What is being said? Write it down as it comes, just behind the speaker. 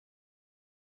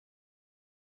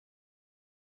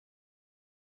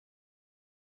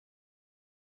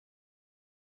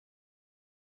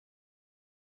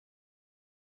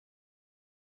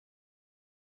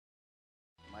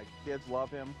kids love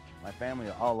him. My family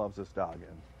all loves this dog,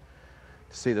 and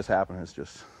to see this happen is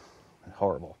just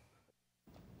horrible.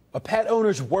 A pet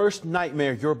owner's worst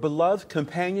nightmare, your beloved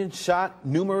companion shot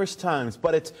numerous times,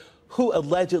 but it's who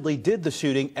allegedly did the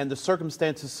shooting and the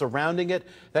circumstances surrounding it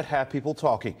that have people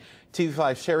talking.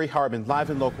 TV5's Sherry Hartman, live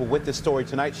and local with this story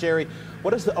tonight. Sherry,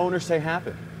 what does the owner say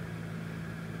happened?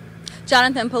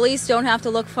 Jonathan, police don't have to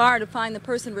look far to find the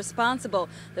person responsible.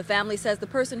 The family says the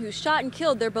person who shot and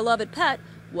killed their beloved pet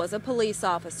was a police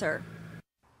officer.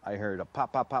 I heard a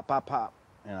pop, pop, pop, pop, pop,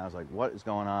 and I was like, what is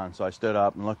going on? So I stood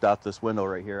up and looked out this window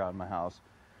right here out of my house,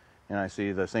 and I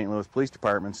see the St. Louis Police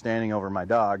Department standing over my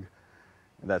dog.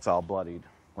 That's all bloodied,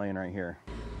 laying right here.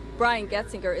 Brian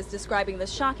Getzinger is describing the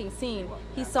shocking scene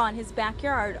he saw in his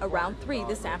backyard around 3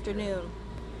 this afternoon.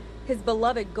 His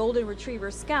beloved golden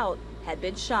retriever Scout had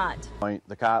been shot.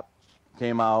 The cop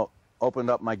came out,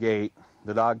 opened up my gate,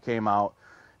 the dog came out,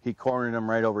 he cornered him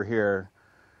right over here,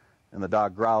 and the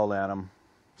dog growled at him.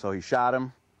 So he shot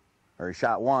him, or he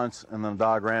shot once, and then the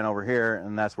dog ran over here,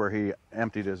 and that's where he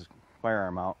emptied his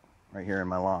firearm out, right here in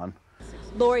my lawn.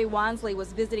 Lori Wansley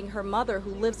was visiting her mother,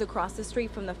 who lives across the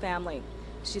street from the family.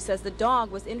 She says the dog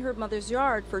was in her mother's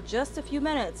yard for just a few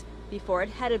minutes before it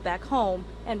headed back home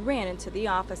and ran into the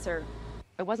officer.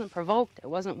 It wasn't provoked. It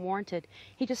wasn't warranted.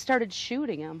 He just started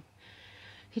shooting him.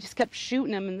 He just kept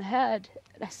shooting him in the head.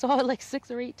 I saw it like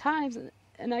 6 or 8 times,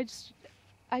 and I just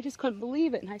couldn't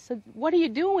believe it. And I said, "What are you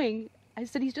doing?" I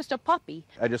said, "He's just a puppy."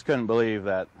 I just couldn't believe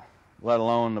that, let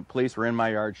alone the police were in my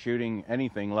yard shooting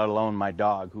anything, let alone my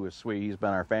dog, who is sweet. He's been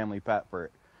our family pet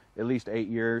for at least 8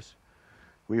 years.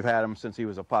 We've had him since he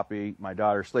was a puppy. My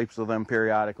daughter sleeps with him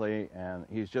periodically, and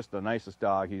he's just the nicest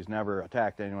dog. He's never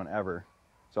attacked anyone ever.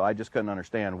 So I just couldn't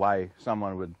understand why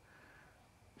someone would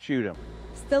shoot him.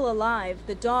 Still alive,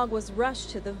 the dog was rushed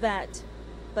to the vet,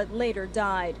 but later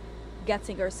died.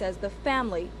 Getzinger says the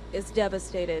family is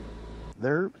devastated.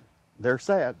 They're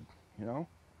sad, you know.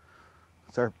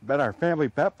 It's been our family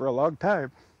pet for a long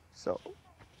time, so.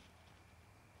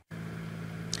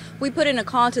 We put in a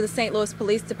call to the St. Louis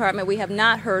Police Department. We have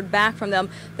not heard back from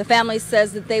them. The family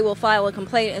says that they will file a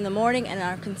complaint in the morning and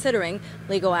are considering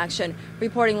legal action.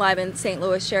 Reporting live in St.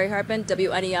 Louis, Sherry Hartman,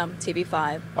 WNEM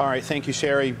TV5. All right, thank you,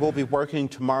 Sherry. We'll be working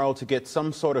tomorrow to get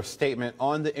some sort of statement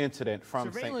on the incident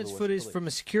from St. Louis. Surveillance footage from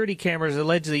a security cameras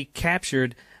allegedly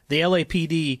captured the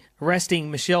LAPD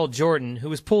arresting Michelle Jordan, who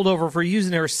was pulled over for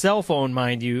using her cell phone,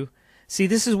 mind you. See,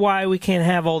 this is why we can't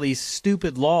have all these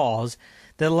stupid laws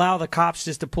that allow the cops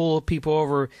just to pull people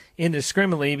over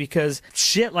indiscriminately, because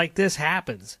shit like this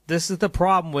happens. This is the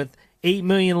problem with 8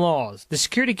 million laws. The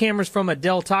security cameras from a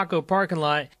Del Taco parking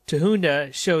lot to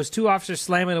Honda shows 2 officers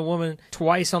slamming a woman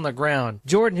twice on the ground.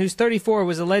 Jordan, who's 34,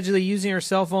 was allegedly using her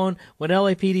cell phone when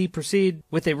LAPD proceeded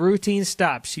with a routine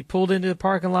stop. She pulled into the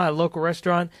parking lot at a local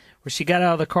restaurant where she got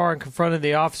out of the car and confronted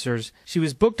the officers. She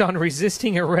was booked on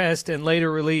resisting arrest and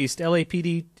later released.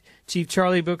 LAPD Chief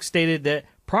Charlie Book stated that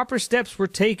proper steps were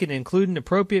taken, including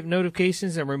appropriate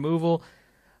notifications and removal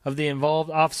of the involved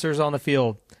officers on the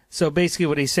field. So basically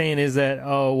what he's saying is that,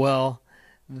 oh, well,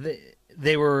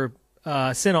 they were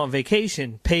sent on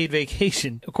vacation, paid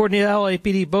vacation. According to the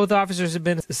LAPD, both officers have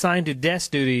been assigned to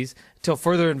desk duties until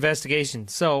further investigation.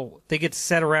 So they get to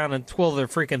sit around and twiddle their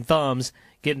freaking thumbs,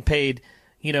 getting paid,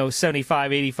 you know,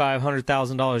 $75,000, $85,000,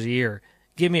 $100,000 a year.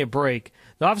 Give me a break.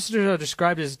 The officers are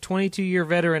described as a 22-year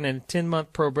veteran and a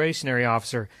 10-month probationary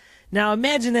officer. Now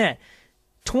imagine that.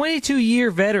 22-year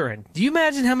veteran. Do you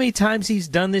imagine how many times he's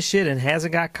done this shit and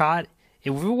hasn't got caught? If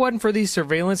it wasn't for these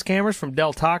surveillance cameras from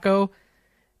Del Taco,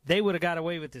 they would have got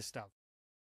away with this stuff.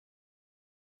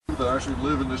 That actually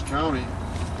live in this county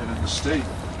and in the state.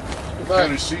 The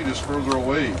county seat is further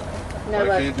away.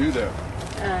 No, I can't do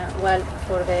that. Well,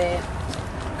 for the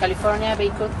California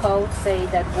Vehicle Code, say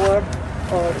that work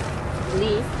or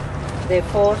leave, the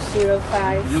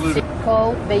 405 zip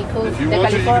code vehicle. If you want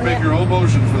to, you can make your own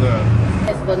motion for that.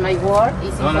 Yes, but my work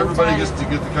is not everybody gets to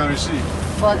get the county seat.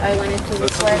 But I wanted to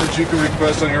That's something that you can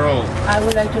request on your own. I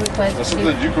would like to request. That's something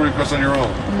that you can request on your own.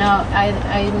 No,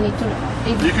 I need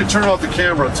to. You can turn off the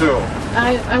camera too.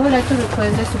 I would like to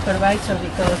request the supervisor,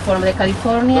 because from the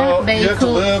California vehicle. You have to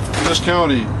live in this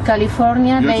county.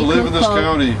 California you have vehicle to live in this code.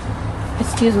 county.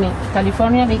 Excuse me,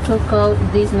 California Vehicle Code,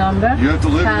 this number. You have to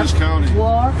live in this county.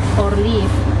 Work or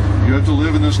live. You have to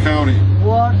live in this county.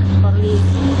 Work or live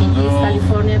in this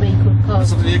California Vehicle Code. That's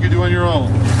something you can do on your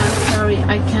own. I'm sorry,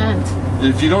 I can't.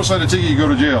 If you don't sign a ticket, you go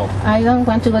to jail. I don't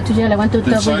want to go to jail. I want to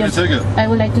talk sign with a ticket. I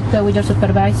would like to talk with your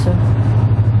supervisor.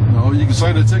 No, you can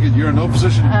sign a ticket. You're in no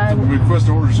position to request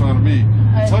orders on me.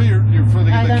 Tell your friend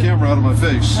to get that camera out of my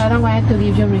face. I don't want to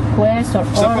give you requests or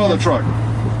orders. Step out of the truck.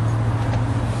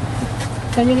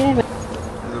 Can you get it?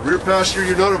 The rear passenger,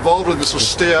 you're not involved in this, so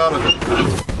stay out of it.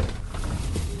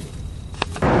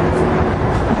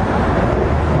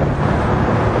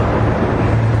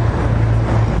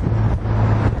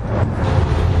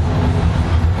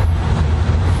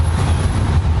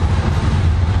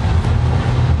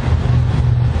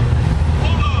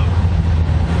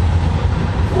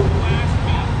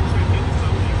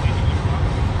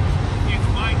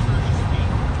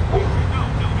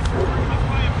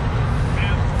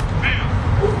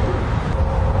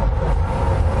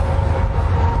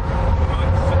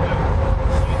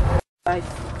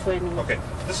 Okay,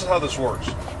 this is how this works.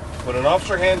 When an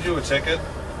officer hands you a ticket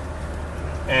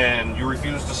and you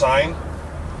refuse to sign,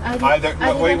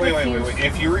 wait.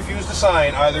 If you refuse to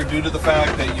sign, either due to the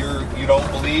fact that you don't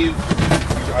believe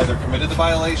you either committed the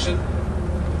violation,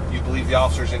 you believe the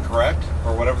officer's incorrect,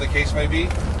 or whatever the case may be,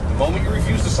 the moment you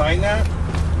refuse to sign that,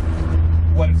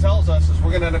 what it tells us is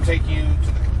we're going to end up taking you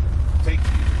to the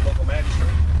local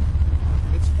magistrate.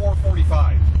 It's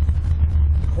 4:45.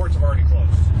 The courts have already closed.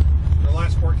 The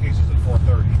last court case is at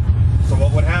 4:30. So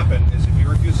what would happen is if you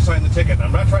refuse to sign the ticket, and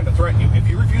I'm not trying to threaten you, if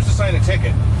you refuse to sign a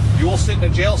ticket, you will sit in a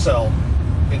jail cell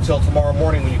until tomorrow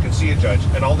morning when you can see a judge.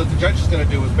 And all that the judge is going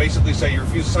to do is basically say you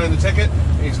refuse to sign the ticket,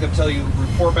 and he's going to tell you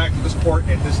report back to this court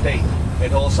at this date,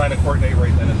 and he'll assign a court date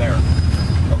right then and there.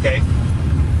 Okay?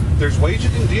 There's ways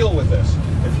you can deal with this.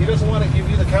 If he doesn't want to give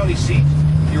you the county seat,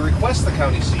 you request the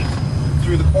county seat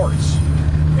through the courts.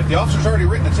 If the officer's already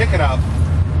written the ticket out,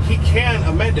 he can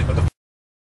amend it, but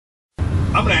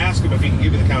I'm going to ask him if he can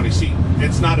give you the county seat.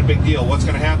 It's not a big deal. What's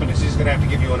going to happen is he's going to have to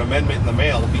give you an amendment in the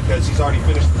mail because he's already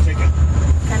finished the ticket.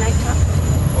 Can I talk?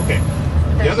 Okay.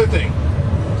 The other thing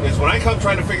is when I come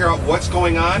trying to figure out what's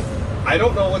going on, I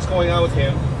don't know what's going on with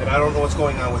him, and I don't know what's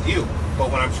going on with you. But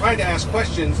when I'm trying to ask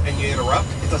questions and you interrupt,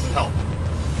 it doesn't help.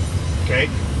 Okay?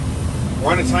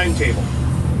 We're on a timetable.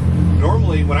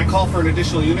 Normally, when I call for an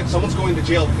additional unit, someone's going to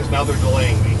jail because now they're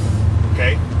delaying me.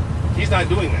 Okay? He's not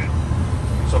doing that.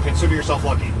 So consider yourself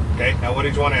lucky, okay? Now what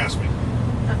did you want to ask me?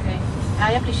 Okay.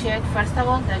 I appreciate, first of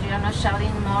all, that you are not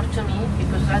shouting more to me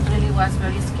because that really was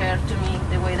very scared to me,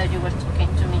 the way that you were talking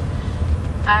to me.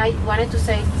 I wanted to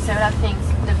say several things.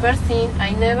 The first thing,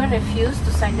 I never refused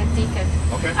to sign the ticket.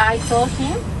 Okay. I told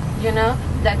him, you know,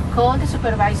 that call the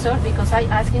supervisor because I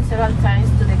asked him several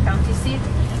times to the county seat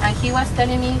and he was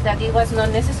telling me that it was not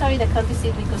necessary the county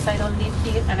seat because I don't live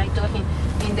here, and I told him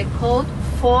in the code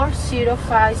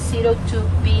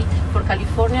 40502B for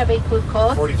California Vehicle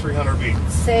Code 4300B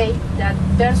say that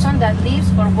person that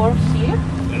lives or works here,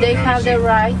 they have the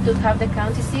right to have the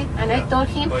county seat, and I told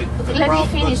him, let me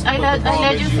finish. I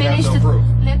let you finish. Let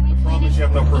me finish.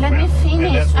 Let me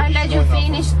finish. I let you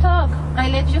finish talk. I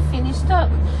let you finish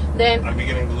talk. Then I'm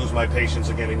beginning to lose my patience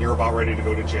again, and you're about ready to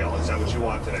go to jail. Is that what you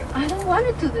want today? I don't want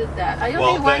to do that. I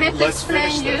only wanted to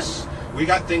explain you. We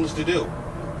got things to do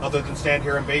other than stand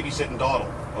here and babysit and dawdle,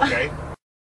 okay?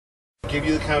 Give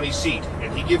you the county seat,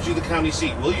 and he gives you the county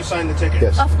seat. Will you sign the ticket?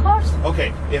 Yes. Of course.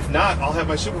 Okay, if not, I'll have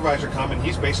my supervisor come, and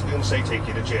he's basically going to say, take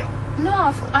you to jail.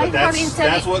 No,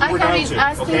 That's what we're down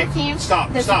to, okay?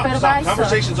 Stop. Supervisor.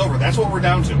 Conversation's over. That's what we're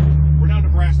down to. We're down to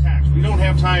brass tacks. We don't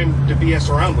have time to BS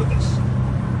around with this.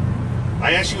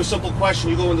 I ask you a simple question,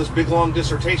 you go in this big, long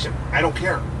dissertation. I don't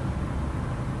care.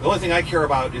 The only thing I care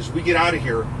about is we get out of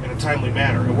here in a timely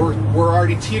manner. And we're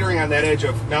already teetering on that edge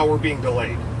of now we're being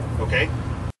delayed, okay?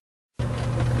 He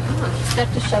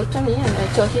started to shout to me, and I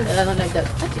told him that I don't like that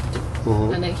attitude.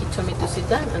 And then he told me to sit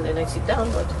down, and then I sit down,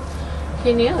 but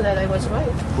he knew that I was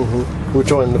right.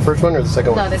 Which one, the first one or the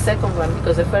second one? No, the second one,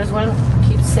 because the first one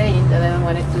keeps saying that I don't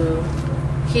want to...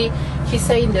 He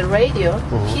said in the radio,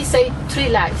 he said 3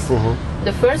 lies.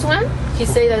 The first one, he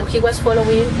said that he was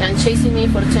following and chasing me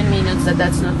for 10 minutes,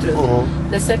 that's not true.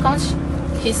 The second,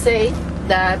 he said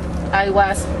that I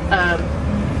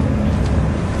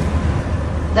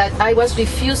was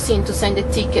refusing to sign the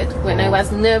ticket when I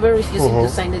was never refusing to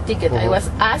sign the ticket. I was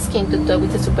asking to talk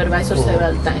with the supervisor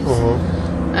several times.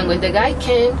 And when the guy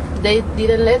came, they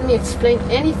didn't let me explain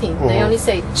anything. They only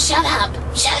say, shut up,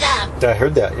 shut up. I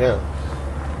heard that, yeah.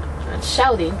 And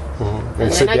shouting.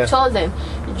 And then I told them,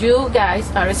 you guys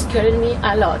are scaring me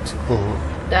a lot.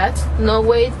 That's no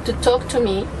way to talk to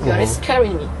me. You're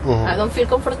scaring me. I don't feel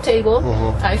comfortable.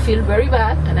 I feel very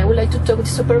bad, and I would like to talk with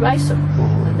the supervisor.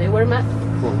 And they were mad.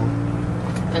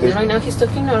 And then right now he's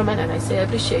talking normal, and I say, I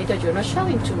appreciate that you're not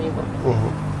shouting to me more.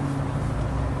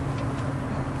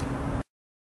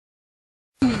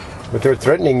 But they're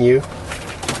threatening you.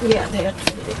 Yeah, they are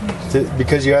threatening me.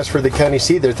 Because you asked for the county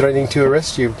seat, they're threatening to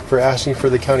arrest you for asking for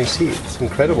the county seat. It's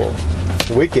incredible.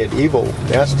 Wicked, evil,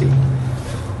 nasty.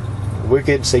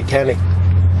 Wicked, satanic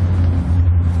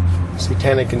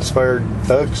satanic-inspired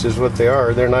thugs is what they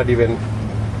are. They're not even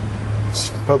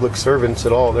public servants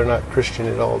at all. They're not Christian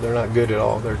at all. They're not good at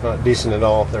all. They're not decent at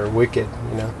all. They're wicked,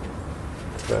 you know.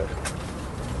 But.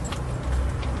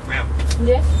 Ma'am.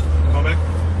 Yes. Come back.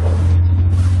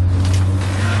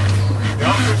 The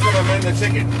officer's going to amend the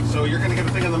ticket, so you're going to get a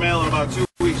thing in the mail in about 2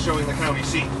 weeks showing the county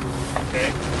seat.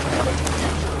 Okay? Okay?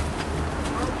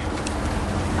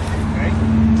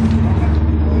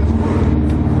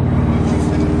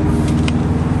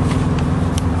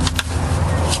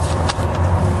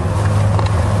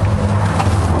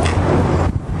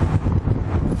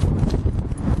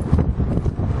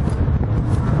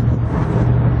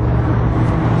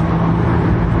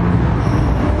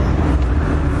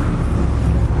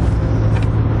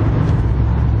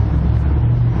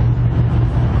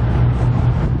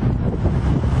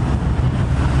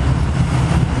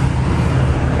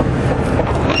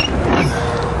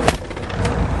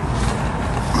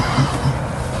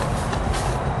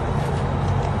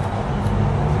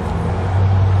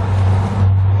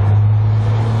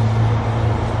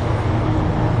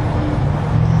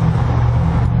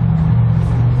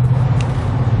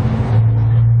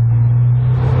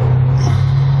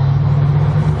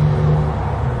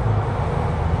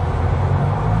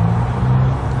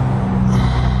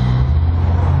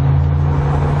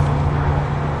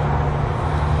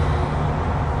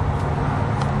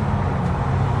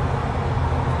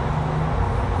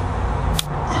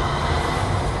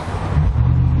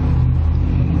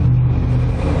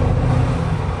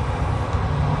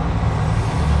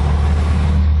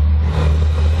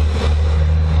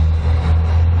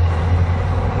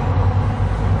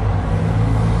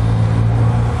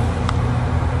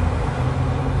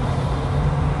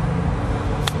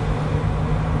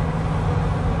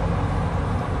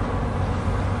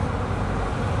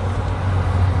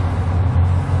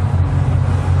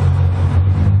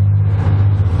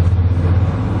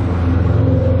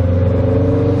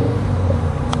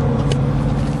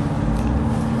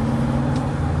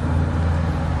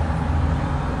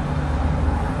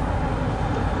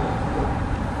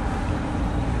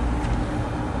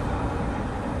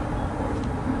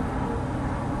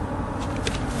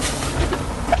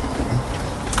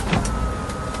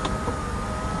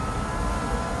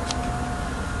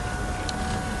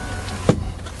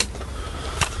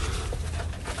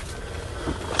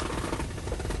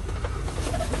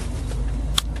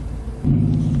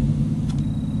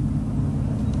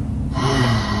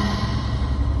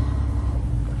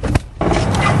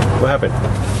 What happened?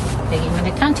 They gave me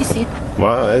the county seat.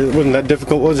 Wow, it wasn't that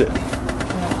difficult, was it?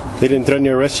 They didn't threaten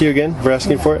to arrest you again for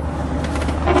asking for it?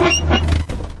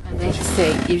 And then he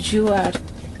said, if you are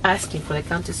asking for the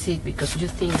county seat because you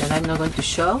think that I'm not going to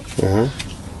show,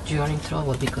 you are in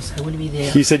trouble because I will be there.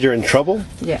 He said you're in trouble?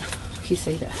 Yeah, he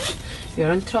said that.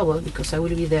 You're in trouble because I will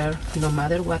be there no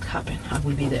matter what happened. I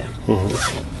will be there.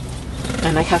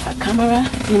 And I have a camera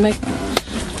in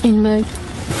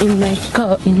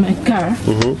my car.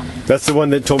 That's the one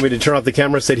that told me to turn off the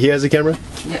camera, said he has a camera?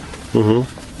 Yeah. I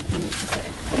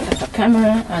have a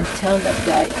camera and tell that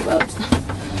guy about...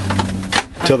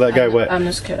 Tell that guy what? I'm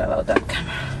not scared about that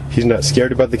camera. He's not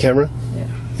scared about the camera? Yeah.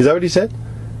 Is that what he said?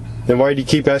 Then why did he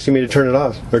keep asking me to turn it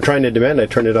off? Or trying to demand I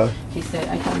turn it off? He said,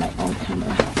 I have my own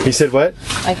camera. He said what?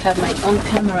 I have my own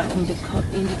camera in the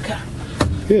car.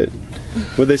 Good.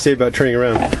 What did they say about turning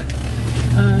around?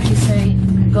 He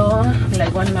said, go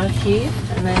like 1 mile here,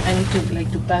 and then I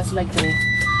need to pass like the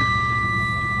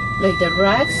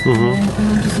racks, and then I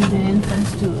want to see the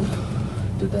entrance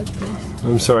to that place.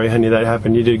 I'm sorry, honey, that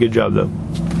happened. You did a good job, though.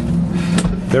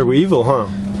 They're evil, huh?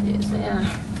 Yes, they are.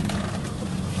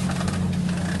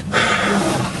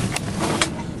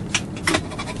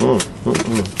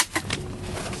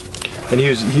 And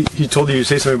he told you to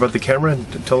say something about the camera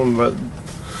and to tell him about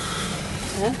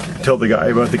tell the guy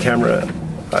about the camera.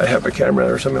 I have a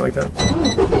camera or something like that.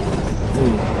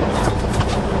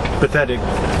 Pathetic.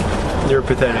 You're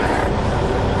pathetic.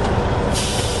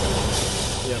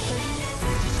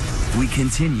 We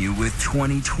continue with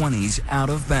 2020's Out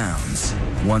of Bounds.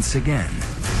 Once again,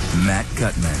 Matt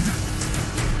Gutman.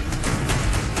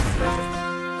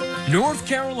 North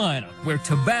Carolina, where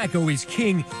tobacco is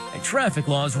king and traffic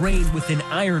laws reign with an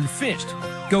iron fist.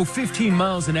 Go 15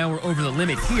 miles an hour over the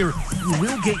limit here, you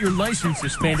will get your license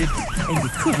suspended and you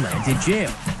could land in jail.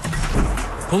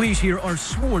 Police here are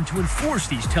sworn to enforce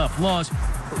these tough laws,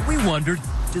 but we wondered,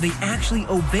 do they actually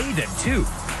obey them too?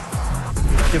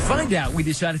 To find out, we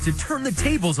decided to turn the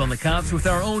tables on the cops with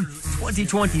our own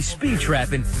 2020 speed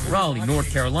trap in Raleigh,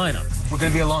 North Carolina. We're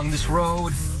going to be along this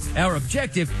road. Our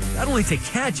objective, not only to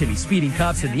catch any speeding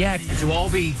cops in the act, but to all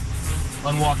be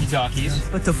on walkie-talkies,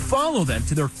 but to follow them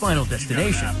to their final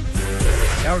destination.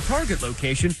 Our target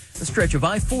location, a stretch of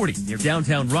I-40 near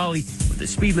downtown Raleigh, where the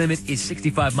speed limit is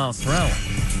 65 miles per hour.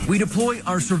 We deploy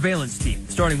our surveillance team,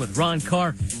 starting with Ron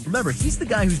Carr. Remember, he's the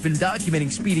guy who's been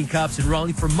documenting speeding cops in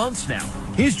Raleigh for months now.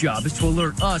 His job is to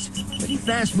alert us of any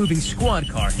fast-moving squad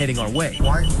car heading our way.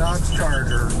 White Dodge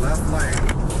Charger, left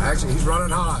lane. Actually, he's running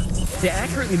hot. To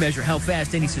accurately measure how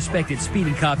fast any suspected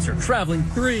speeding cops are traveling,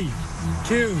 3,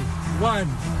 2, 1,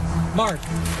 mark.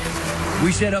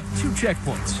 We set up 2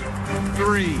 checkpoints.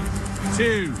 3,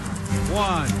 2,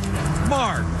 1,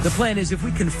 mark. The plan is if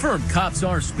we confirm cops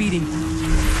are speeding,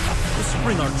 we'll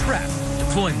spring our trap,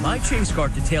 deploying my chase car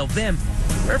to tail them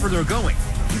wherever they're going.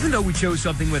 Even though we chose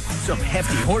something with some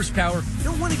hefty horsepower, we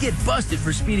don't want to get busted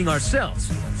for speeding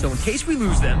ourselves. So in case we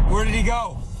lose them... Where did he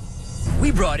go?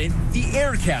 We brought in the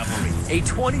Air Cavalry, a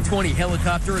 2020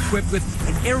 helicopter equipped with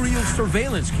an aerial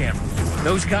surveillance camera.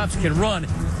 Those cops can run,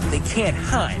 but they can't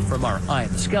hide from our eye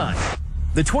in the sky.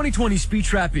 The 2020 speed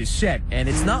trap is set, and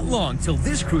it's not long till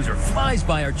this cruiser flies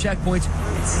by our checkpoints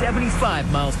at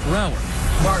 75 miles per hour.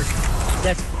 Mark,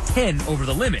 that's 10 over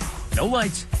the limit. No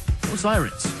lights, no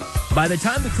sirens. By the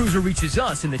time the cruiser reaches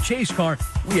us in the chase car,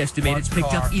 we estimate it's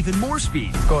picked up even more speed.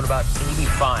 It's going about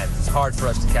 85. It's hard for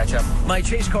us to catch up. My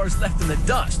chase car is left in the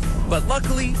dust, but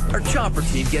luckily, our chopper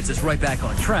team gets us right back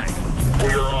on track.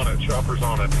 We're on it. Chopper's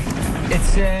on it. It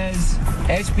says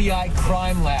SBI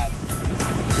Crime Lab.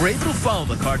 We're able to follow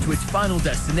the car to its final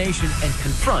destination and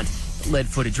confront the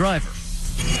lead-footed driver.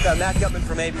 Matt Gutman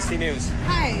from ABC News.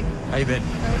 Hi. How you been?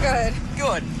 I'm good.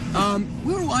 Good.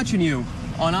 We were watching you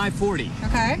on I-40.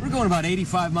 Okay. We're going about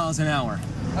 85 miles an hour.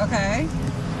 Okay.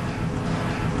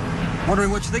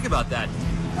 Wondering what you think about that.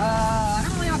 I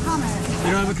don't really have a comment.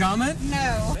 You don't have a comment?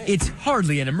 No. It's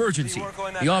hardly an emergency.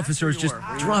 The officer is just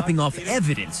dropping off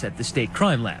evidence at the state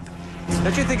crime lab.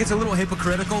 Don't you think it's a little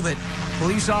hypocritical that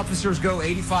police officers go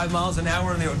 85 miles an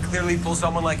hour and they would clearly pull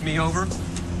someone like me over?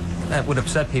 That would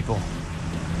upset people.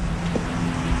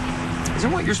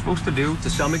 Isn't what you're supposed to do, to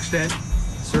some extent,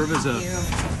 serve as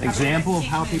an example of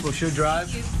how people should drive?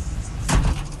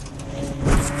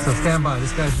 So stand by,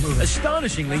 this guy's moving.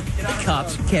 Astonishingly, the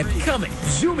cops kept coming,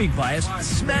 zooming by us,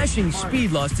 smashing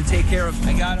speed laws to take care of,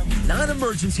 I got him,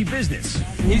 non-emergency business.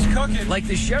 He's cooking. Like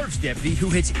the sheriff's deputy who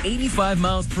hits 85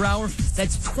 miles per hour,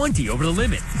 that's 20 over the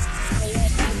limit.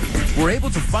 We're able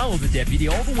to follow the deputy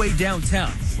all the way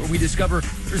downtown, where we discover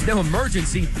there's no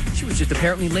emergency. She was just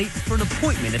apparently late for an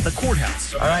appointment at the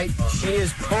courthouse. All right, she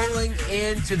is pulling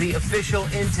into the official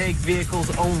intake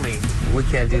vehicles only. We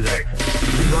can't do that.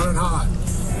 He's running hot.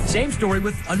 Same story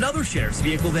with another sheriff's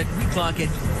vehicle that we clock at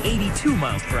 82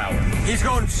 miles per hour. He's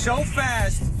going so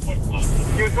fast.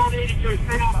 You're going 82.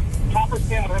 Stay on him. Chopper,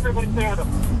 stay on him. Everybody stay on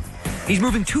him. He's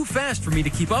moving too fast for me to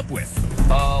keep up with.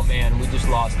 Oh, man, we just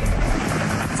lost him.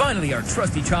 Finally, our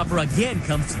trusty chopper again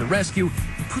comes to the rescue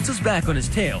and puts us back on his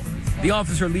tail. The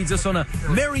officer leads us on a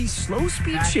merry,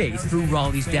 slow-speed chase through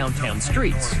Raleigh's downtown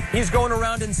streets. He's going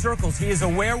around in circles. He is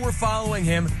aware we're following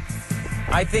him.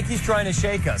 I think he's trying to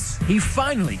shake us. He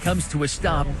finally comes to a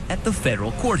stop at the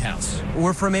federal courthouse.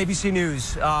 We're from ABC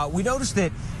News. We noticed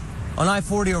that on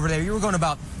I-40 over there, you were going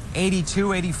about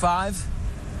 82, 85.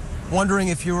 Wondering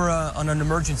if you were on an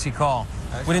emergency call.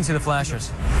 We didn't see the flashers.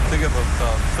 Pick up a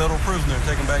federal prisoner and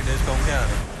take him back to Edgecombe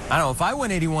County. I don't know. If I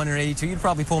went 81 or 82, you'd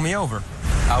probably pull me over.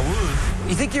 I would.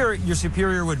 You think your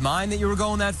superior would mind that you were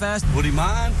going that fast? Would he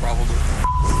mind? Probably.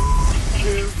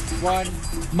 2, 1,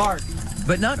 mark.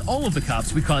 But not all of the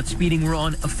cops we caught speeding were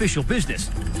on official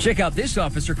business. Check out this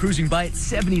officer cruising by at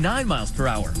 79 miles per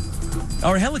hour.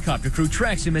 Our helicopter crew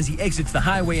tracks him as he exits the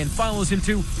highway and follows him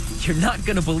to, you're not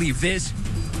going to believe this,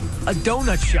 a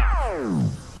donut shop.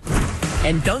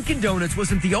 And Dunkin' Donuts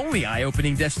wasn't the only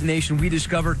eye-opening destination we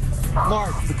discovered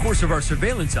marked the course of our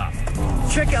surveillance op.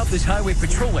 Check out this highway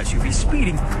patrol SUV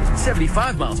speeding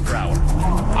 75 miles per hour.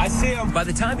 I see him. By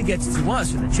the time he gets to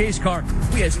us in the chase car,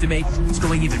 we estimate he's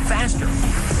going even faster.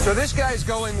 So this guy's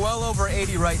going well over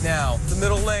 80 right now, the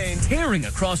middle lane. Tearing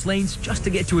across lanes just to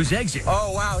get to his exit.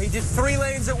 Oh, wow. He did 3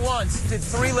 lanes at once. Did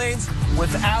 3 lanes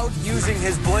without using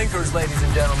his blinkers, ladies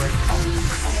and gentlemen.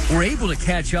 We're able to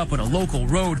catch up on a local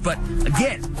road, but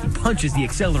again, he punches the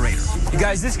accelerator. You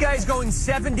guys, this guy's going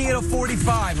 70 at a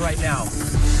 45 right now.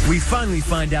 We finally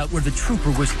find out where the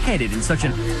trooper was headed in such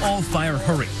an all-fire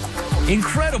hurry.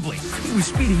 Incredibly, he was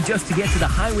speeding just to get to the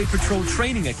Highway Patrol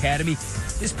Training Academy.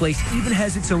 This place even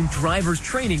has its own driver's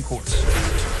training course.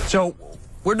 So,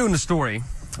 we're doing a story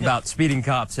about speeding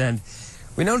cops, and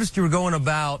we noticed you were going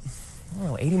about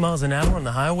 80 miles an hour on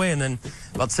the highway, and then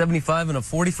about 75 and a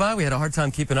 45. We had a hard time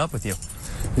keeping up with you.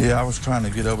 Yeah, I was trying to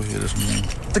get over here this morning.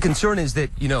 The concern is that,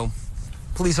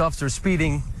 police officer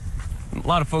speeding, a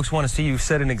lot of folks want to see you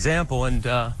set an example, and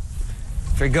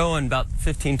if you're going about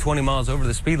 15, 20 miles over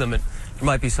the speed limit, there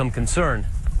might be some concern.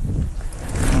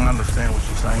 I don't understand what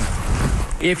you're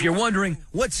saying. If you're wondering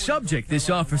what subject this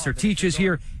officer teaches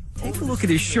here, take a look at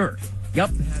his shirt. Yup,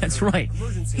 that's right.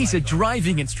 He's a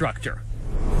driving instructor.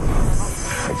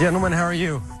 Hey, gentlemen, how are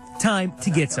you? Time to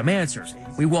get some answers.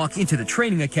 We walk into the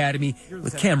training academy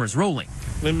with cameras rolling.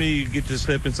 Let me get you to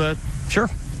step inside. Sure.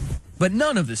 But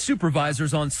none of the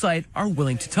supervisors on site are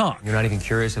willing to talk. You're not even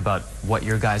curious about what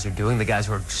your guys are doing, the guys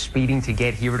who are speeding to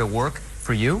get here to work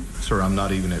for you? Sir, I'm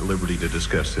not even at liberty to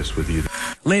discuss this with you.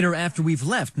 Later, after we've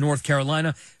left North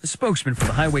Carolina, a spokesman for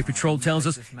the Highway Patrol tells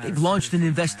us they've launched an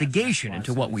investigation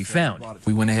into what we found.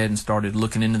 We went ahead and started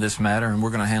looking into this matter, and we're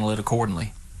going to handle it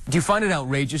accordingly. Do you find it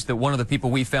outrageous that one of the people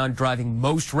we found driving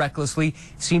most recklessly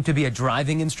seemed to be a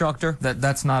driving instructor?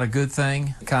 That's not a good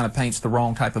thing. It kind of paints the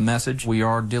wrong type of message. We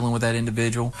are dealing with that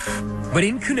individual. But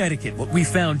in Connecticut, what we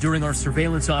found during our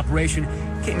surveillance operation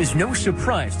came as no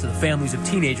surprise to the families of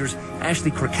teenagers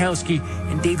Ashley Krakowski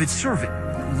and David Servin,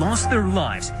 who lost their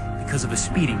lives because of a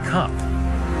speeding cop.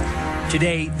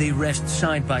 Today, they rest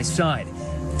side by side.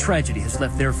 Tragedy has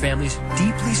left their families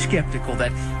deeply skeptical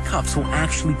that cops will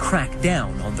actually crack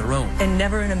down on their own. And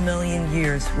never in a million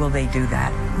years will they do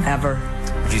that. Ever.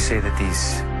 Would you say that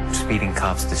these speeding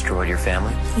cops destroyed your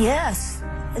family? Yes,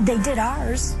 they did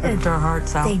ours. Ripped our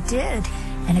hearts out. They did.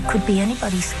 And it could be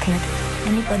anybody's kid,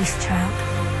 anybody's child.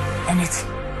 And it's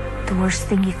the worst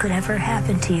thing you could ever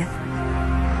happen to you.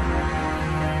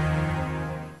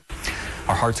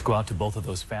 Our hearts go out to both of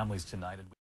those families tonight.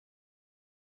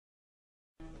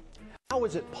 How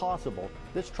is it possible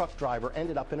this truck driver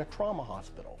ended up in a trauma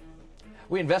hospital?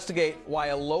 We investigate why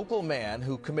a local man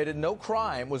who committed no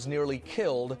crime was nearly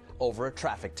killed over a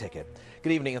traffic ticket.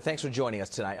 Good evening and thanks for joining us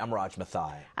tonight. I'm Raj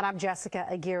Mathai. And I'm Jessica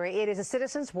Aguirre. It is a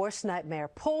citizen's worst nightmare.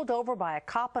 Pulled over by a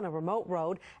cop on a remote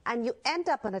road and you end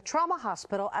up in a trauma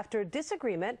hospital after a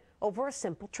disagreement over a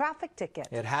simple traffic ticket.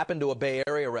 It happened to a Bay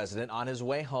Area resident on his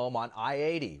way home on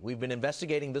I-80. We've been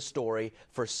investigating this story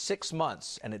for 6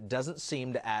 months and it doesn't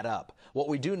seem to add up. What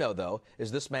we do know, though,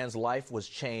 is this man's life was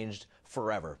changed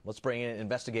forever. Let's bring in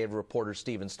investigative reporter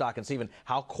Stephen Stock. And Stephen,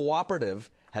 how cooperative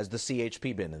has the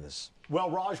CHP been in this? Well,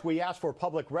 Raj, we asked for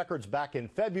public records back in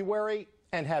February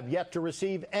and have yet to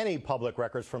receive any public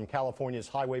records from California's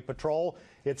Highway Patrol.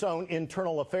 Its own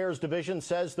Internal Affairs Division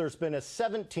says there's been a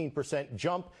 17%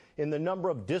 jump in the number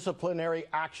of disciplinary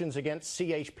actions against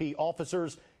CHP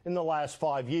officers in the last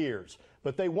 5 years.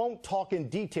 But they won't talk in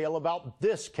detail about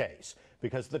this case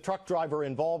because the truck driver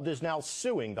involved is now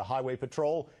suing the Highway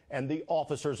Patrol and the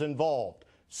officers involved.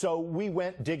 So we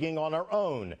went digging on our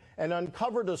own and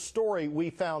uncovered a story we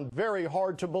found very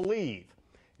hard to believe.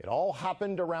 It all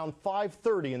happened around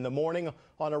 5:30 in the morning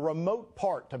on a remote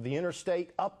part of the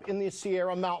interstate up in the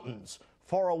Sierra Mountains,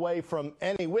 far away from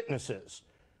any witnesses.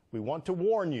 We want to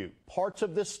warn you, parts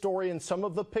of this story and some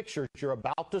of the pictures you're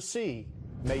about to see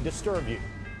may disturb you.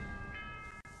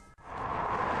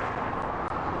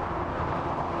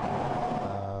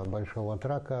 Большого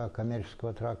трака,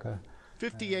 коммерческого трака.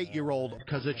 58-year-old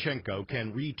Kozachenko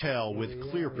can retell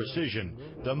with clear precision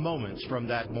the moments from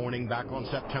that morning back on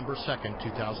September 2nd,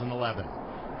 2011,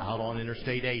 out on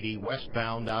Interstate 80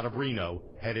 westbound out of Reno,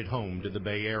 headed home to the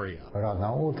Bay Area.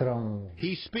 Рано утром.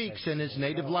 He speaks in his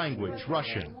native language,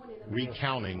 Russian,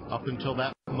 recounting up until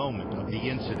that moment of the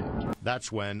incident.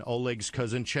 That's when Oleg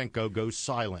Kozachenko goes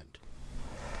silent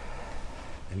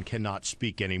and cannot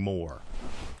speak anymore.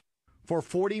 For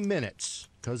 40 minutes,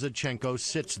 Kozachenko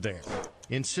sits there,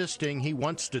 insisting he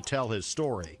wants to tell his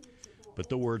story, but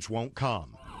the words won't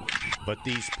come. But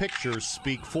these pictures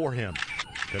speak for him,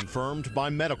 confirmed by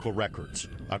medical records: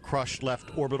 a crushed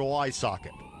left orbital eye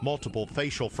socket, multiple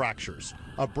facial fractures,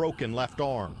 a broken left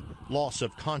arm, loss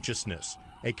of consciousness,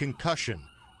 a concussion,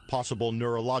 possible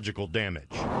neurological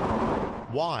damage.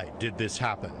 Why did this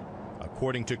happen?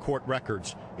 According to court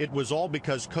records, it was all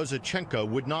because Kozachenko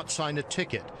would not sign a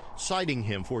ticket, citing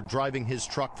him for driving his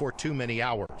truck for too many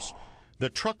hours. The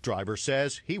truck driver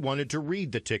says he wanted to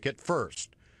read the ticket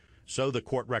first. So the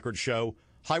court records show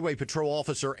Highway Patrol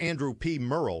Officer Andrew P.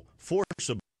 Murrell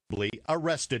forcibly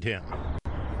arrested him.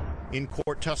 In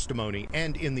court testimony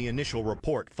and in the initial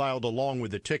report filed along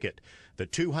with the ticket, the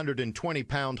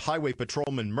 220-pound Highway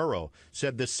Patrolman Murrow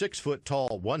said the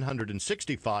 6-foot-tall,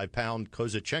 165-pound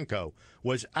Kozachenko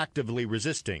was actively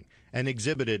resisting and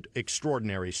exhibited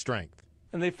extraordinary strength.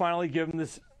 And they finally give him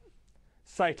this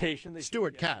citation.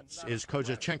 Stuart Katz is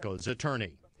Kozachenko's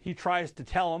attorney. He tries to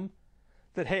tell him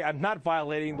that, hey, I'm not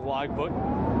violating the logbook.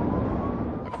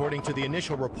 A According to the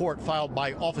initial report filed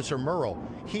by Officer Merle,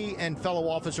 he and fellow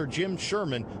officer Jim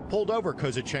Sherman pulled over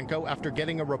Kozachenko after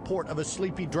getting a report of a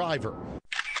sleepy driver.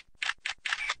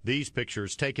 These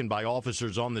pictures, taken by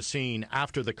officers on the scene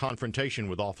after the confrontation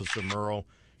with Officer Merle,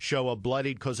 show a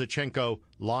bloodied Kozachenko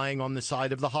lying on the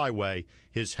side of the highway,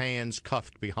 his hands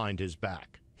cuffed behind his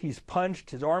back. He's punched,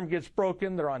 his arm gets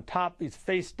broken, they're on top, he's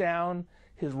face down,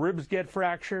 his ribs get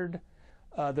fractured,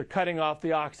 they're cutting off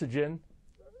the oxygen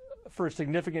for a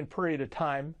significant period of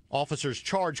time. Officers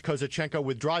charged Kozachenko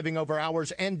with driving over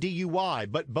hours and DUI,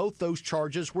 but both those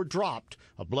charges were dropped.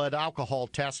 A blood alcohol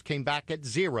test came back at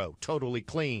 0, totally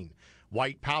clean.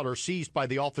 White powder seized by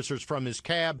the officers from his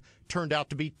cab turned out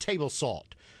to be table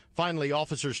salt. Finally,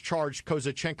 officers charged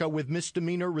Kozachenko with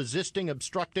misdemeanor resisting,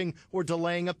 obstructing, or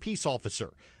delaying a peace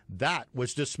officer. That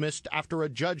was dismissed after a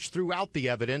judge threw out the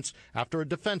evidence after a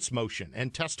defense motion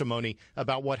and testimony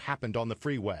about what happened on the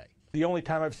freeway. The only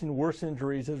time I've seen worse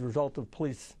injuries as a result of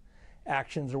police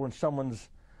actions are when someone's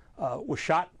was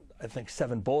shot. I think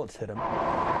 7 bullets hit him.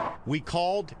 We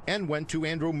called and went to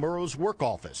Andrew Murrow's work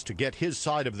office to get his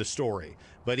side of the story,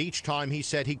 but each time he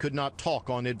said he could not talk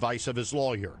on advice of his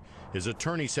lawyer. His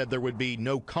attorney said there would be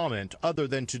no comment other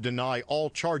than to deny all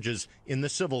charges in the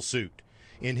civil suit.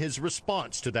 In his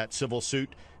response to that civil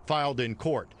suit filed in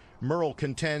court, Murrow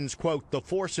contends, quote, the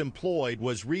force employed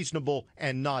was reasonable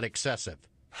and not excessive.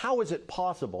 How is it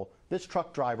possible this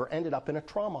truck driver ended up in a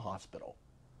trauma hospital?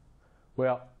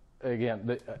 Well,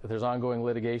 again, there's ongoing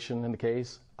litigation in the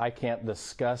case. I can't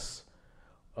discuss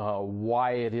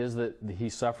why it is that he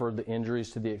suffered the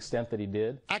injuries to the extent that he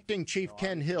did. Acting Chief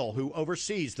Ken Hill, who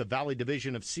oversees the Valley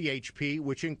Division of CHP,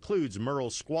 which includes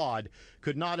Murrow's squad,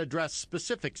 could not address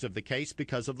specifics of the case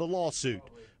because of the lawsuit.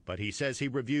 But he says he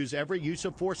reviews every use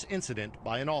of force incident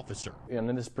by an officer. And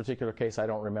in this particular case, I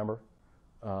don't remember.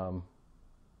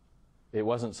 It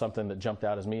wasn't something that jumped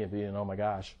out as me and being, oh my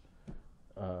gosh,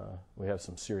 we have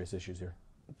some serious issues here.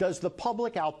 Does the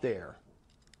public out there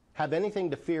have anything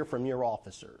to fear from your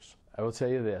officers? I will tell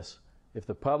you this. If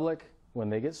the public, when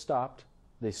they get stopped,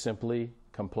 they simply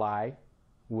comply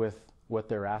with what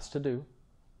they're asked to do,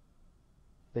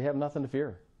 they have nothing to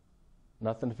fear.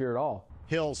 Nothing to fear at all.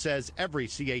 Hill says every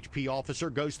CHP officer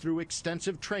goes through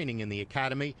extensive training in the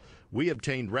academy. We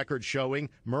obtained records showing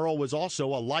Murrow was also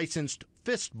a licensed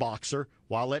fist boxer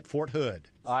while at Fort Hood.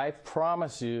 I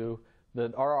promise you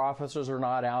that our officers are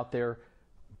not out there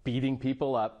beating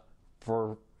people up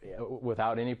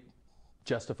without any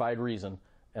justified reason.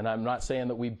 And I'm not saying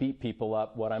that we beat people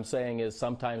up. What I'm saying is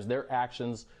sometimes their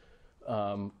actions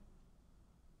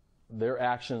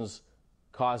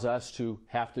cause us to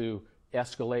have to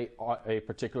escalate a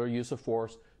particular use of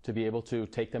force to be able to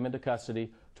take them into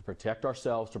custody, to protect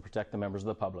ourselves, to protect the members of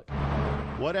the public.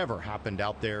 Whatever happened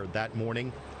out there that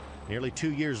morning, nearly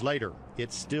 2 years later,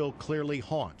 it still clearly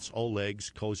haunts Oleg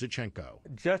Kozachenko.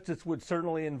 Justice would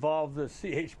certainly involve the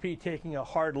CHP taking a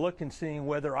hard look and seeing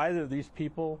whether either of these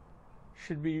people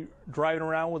should be driving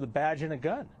around with a badge and a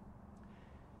gun.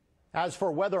 As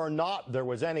for whether or not there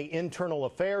was any internal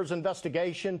affairs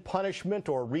investigation, punishment,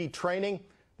 or retraining,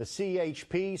 the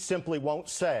CHP simply won't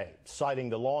say, citing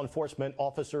the Law Enforcement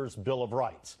Officers' Bill of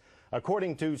Rights.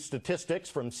 According to statistics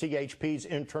from CHP's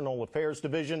Internal Affairs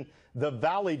Division, the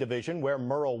Valley Division, where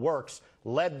Murrow works,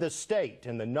 led the state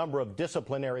in the number of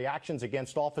disciplinary actions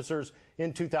against officers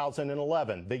in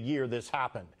 2011, the year this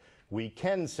happened. We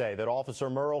can say that Officer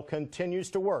Murrow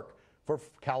continues to work for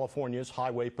California's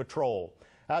Highway Patrol.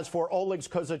 As for Oleg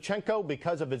Kozachenko,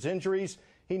 because of his injuries,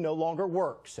 he no longer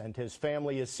works, and his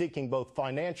family is seeking both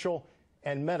financial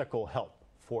and medical help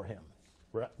for him.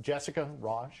 Jessica,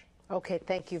 Raj. Okay,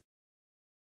 thank you.